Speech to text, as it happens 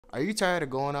Are you tired of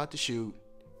going out to shoot,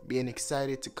 being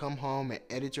excited to come home and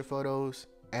edit your photos,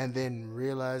 and then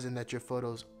realizing that your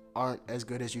photos aren't as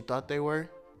good as you thought they were?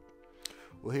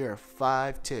 Well, here are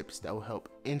 5 tips that will help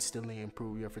instantly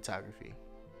improve your photography.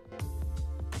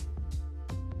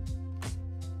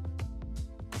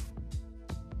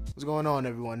 What's going on,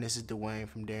 everyone? This is Dwayne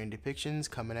from Daring Depictions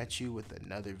coming at you with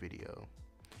another video.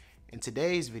 In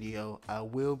today's video, I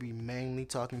will be mainly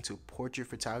talking to portrait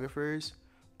photographers,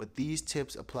 but these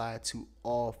tips apply to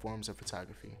all forms of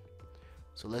photography.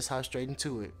 So let's hop straight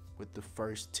into it with the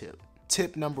first tip.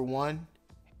 Tip number 1,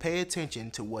 pay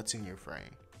attention to what's in your frame.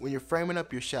 When you're framing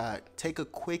up your shot, take a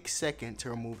quick second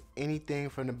to remove anything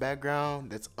from the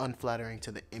background that's unflattering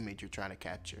to the image you're trying to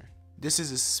capture. This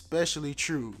is especially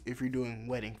true if you're doing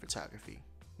wedding photography.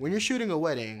 When you're shooting a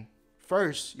wedding,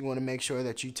 first you want to make sure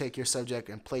that you take your subject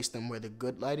and place them where the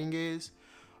good lighting is.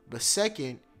 But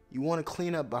second, you want to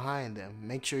clean up behind them.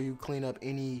 Make sure you clean up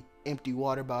any empty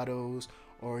water bottles,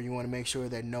 or you want to make sure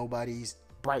that nobody's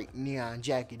bright neon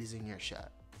jacket is in your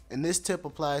shot. And this tip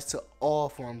applies to all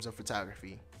forms of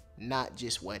photography, not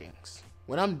just weddings.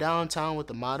 When I'm downtown with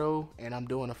the model and I'm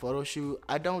doing a photo shoot,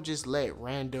 I don't just let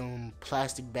random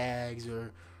plastic bags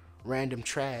or random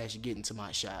trash get into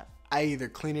my shot. I either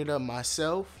clean it up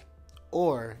myself,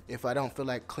 or if I don't feel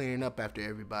like cleaning up after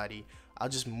everybody, I'll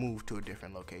just move to a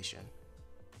different location.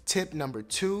 Tip number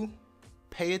 2,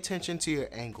 pay attention to your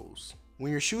angles.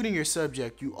 When you're shooting your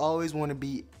subject, you always want to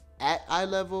be at eye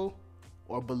level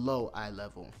or below eye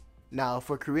level. Now,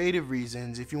 for creative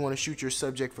reasons, if you want to shoot your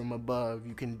subject from above,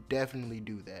 you can definitely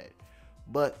do that.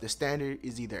 But the standard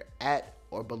is either at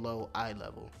or below eye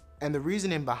level. And the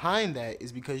reasoning behind that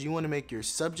is because you want to make your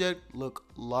subject look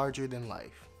larger than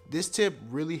life. This tip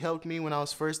really helped me when I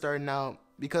was first starting out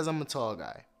because I'm a tall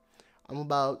guy. I'm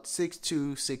about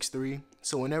 6'2", 6'3",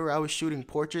 so whenever I was shooting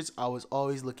portraits, I was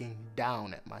always looking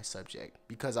down at my subject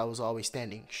because I was always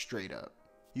standing straight up.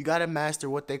 You gotta master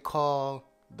what they call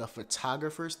the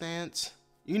photographer stance.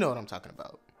 You know what I'm talking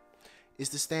about.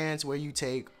 It's the stance where you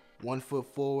take 1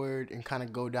 foot forward and kind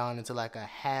of go down into like a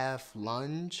half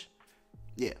lunge.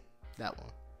 Yeah, that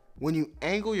one. When you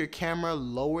angle your camera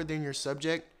lower than your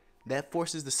subject, that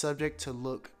forces the subject to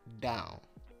look down.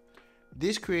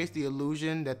 This creates the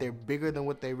illusion that they're bigger than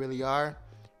what they really are,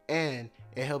 and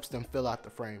it helps them fill out the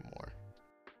frame more.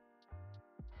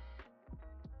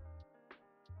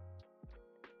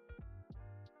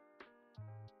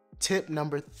 Tip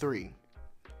number 3,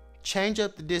 change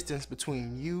up the distance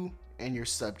between you and your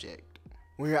subject.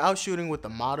 When you're out shooting with a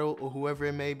model or whoever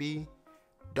it may be,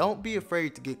 don't be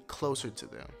afraid to get closer to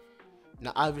them.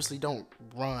 Now, obviously don't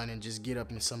run and just get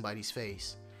up in somebody's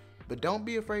face, but don't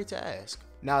be afraid to ask.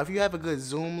 Now, if you have a good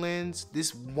zoom lens,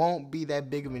 this won't be that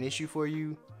big of an issue for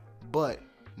you, but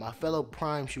my fellow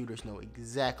prime shooters know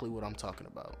exactly what I'm talking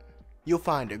about. You'll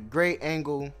find a great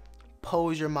angle,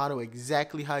 pose your model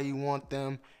exactly how you want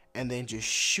them, and then just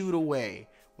shoot away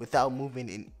without moving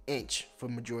an inch for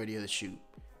the majority of the shoot.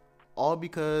 All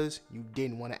because you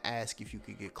didn't want to ask if you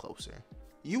could get closer.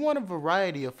 You want a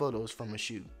variety of photos from a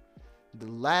shoot. The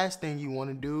last thing you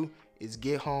want to do is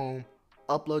get home,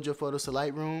 upload your photos to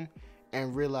Lightroom,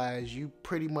 and realize you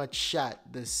pretty much shot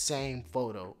the same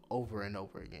photo over and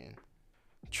over again.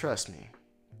 Trust me,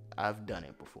 I've done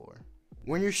it before.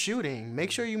 When you're shooting,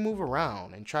 make sure you move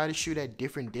around and try to shoot at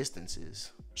different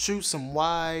distances. Shoot some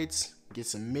wides, get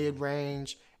some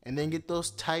mid-range, and then get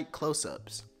those tight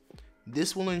close-ups.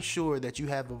 This will ensure that you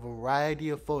have a variety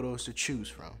of photos to choose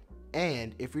from.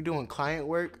 And if you're doing client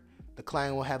work, the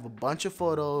client will have a bunch of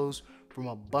photos from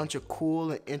a bunch of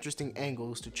cool and interesting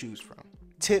angles to choose from.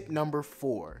 Tip number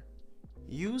 4,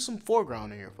 use some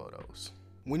foreground in your photos.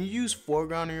 When you use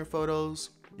foreground in your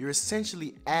photos, you're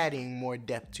essentially adding more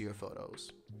depth to your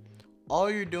photos.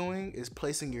 All you're doing is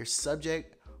placing your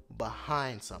subject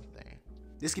behind something.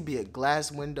 This could be a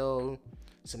glass window,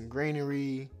 some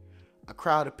greenery, a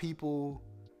crowd of people,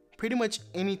 pretty much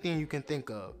anything you can think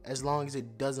of, as long as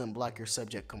it doesn't block your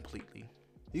subject completely.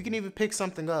 You can even pick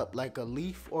something up like a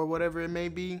leaf or whatever it may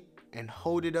be and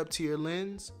hold it up to your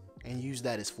lens and use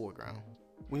that as foreground.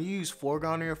 When you use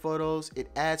foreground in your photos,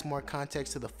 it adds more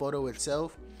context to the photo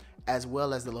itself as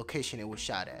well as the location it was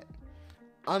shot at.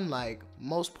 Unlike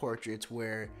most portraits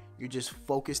where you're just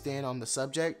focused in on the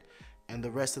subject and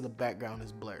the rest of the background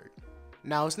is blurred.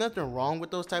 Now, it's nothing wrong with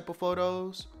those type of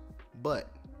photos, but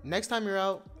next time you're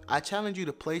out, I challenge you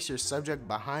to place your subject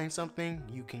behind something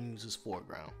you can use as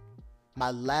foreground. My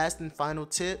last and final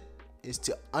tip is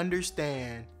to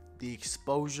understand the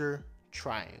exposure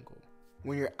triangle.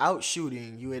 When you're out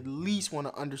shooting, you at least want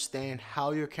to understand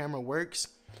how your camera works,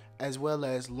 as well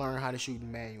as learn how to shoot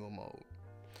in manual mode.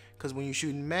 Because when you shoot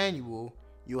in manual,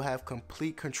 you'll have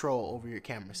complete control over your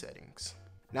camera settings.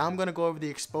 Now I'm going to go over the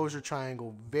exposure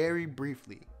triangle very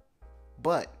briefly,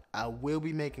 but I will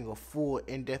be making a full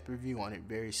in-depth review on it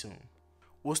very soon.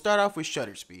 We'll start off with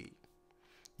shutter speed.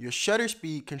 Your shutter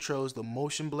speed controls the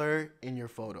motion blur in your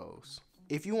photos.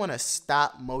 If you want to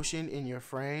stop motion in your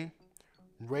frame,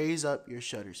 raise up your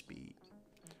shutter speed.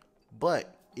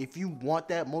 But if you want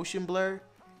that motion blur,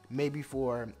 maybe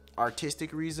for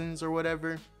artistic reasons or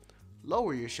whatever,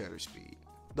 lower your shutter speed.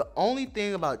 The only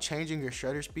thing about changing your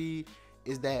shutter speed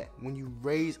is that when you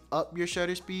raise up your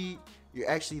shutter speed, you're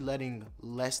actually letting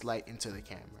less light into the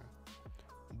camera.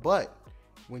 But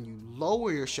when you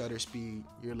lower your shutter speed,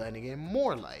 you're letting in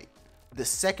more light. The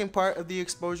second part of the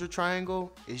exposure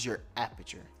triangle is your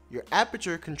aperture. Your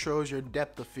aperture controls your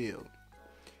depth of field.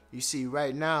 You see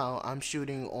right now I'm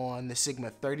shooting on the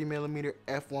Sigma 30mm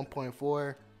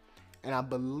f1.4, and I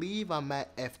believe I'm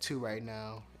at f2 right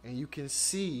now, and you can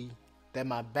see that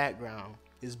my background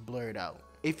is blurred out.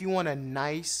 If you want a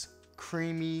nice,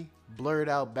 creamy, blurred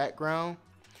out background,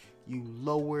 you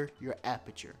lower your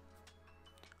aperture.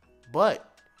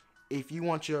 But if you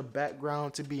want your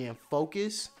background to be in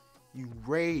focus, you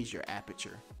raise your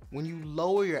aperture. When you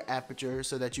lower your aperture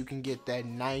so that you can get that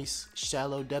nice,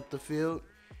 shallow depth of field,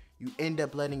 you end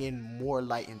up letting in more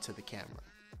light into the camera.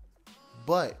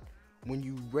 But when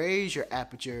you raise your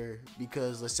aperture,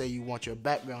 because let's say you want your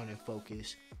background in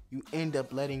focus, you end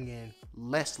up letting in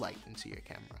less light into your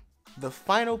camera. The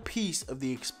final piece of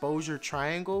the exposure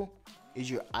triangle is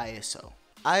your ISO.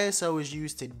 ISO is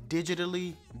used to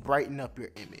digitally brighten up your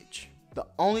image. The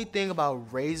only thing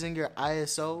about raising your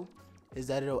ISO is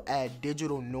that it'll add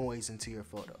digital noise into your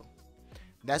photo.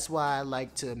 That's why I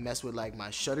like to mess with like my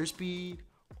shutter speed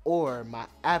or my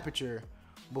aperture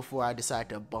before I decide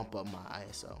to bump up my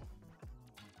ISO.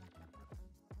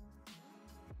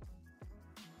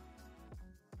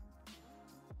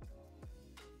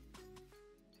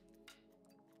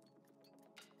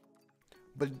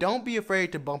 But don't be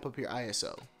afraid to bump up your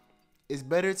ISO. It's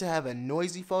better to have a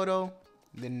noisy photo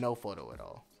than no photo at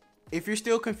all. If you're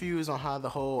still confused on how the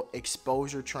whole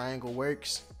exposure triangle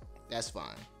works, that's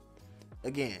fine.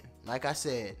 Again, like I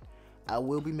said, I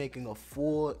will be making a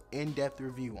full in-depth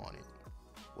review on it.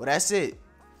 Well, that's it.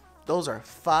 Those are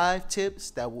 5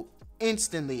 tips that will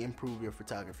instantly improve your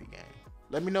photography game.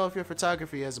 Let me know if your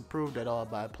photography has improved at all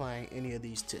by applying any of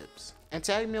these tips. And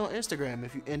tag me on Instagram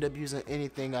if you end up using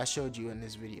anything I showed you in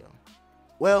this video.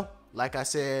 Well, like I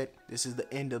said, this is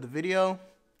the end of the video.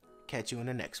 Catch you in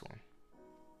the next one.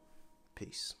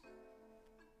 Peace.